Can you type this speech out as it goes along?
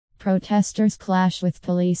Protesters clash with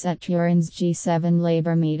police at Turin's G7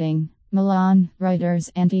 labor meeting. Milan,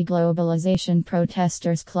 Reuters. Anti-globalization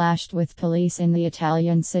protesters clashed with police in the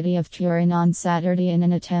Italian city of Turin on Saturday in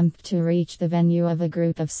an attempt to reach the venue of a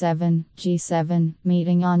Group of 7 G7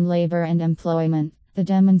 meeting on labor and employment. The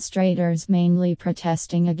demonstrators, mainly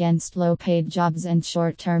protesting against low-paid jobs and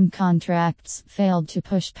short-term contracts, failed to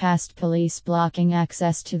push past police blocking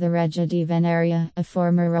access to the Reggio di Venaria, a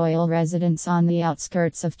former royal residence on the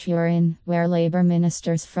outskirts of Turin, where labor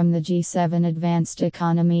ministers from the G7 advanced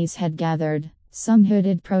economies had gathered. Some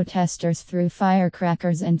hooded protesters threw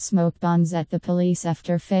firecrackers and smoke bombs at the police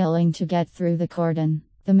after failing to get through the cordon.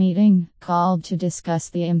 The meeting, called to discuss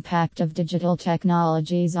the impact of digital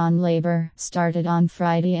technologies on labor, started on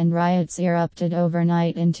Friday and riots erupted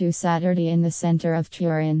overnight into Saturday in the center of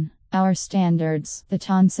Turin. Our standards, the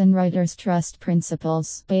Thomson Reuters Trust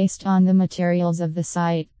principles, based on the materials of the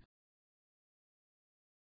site,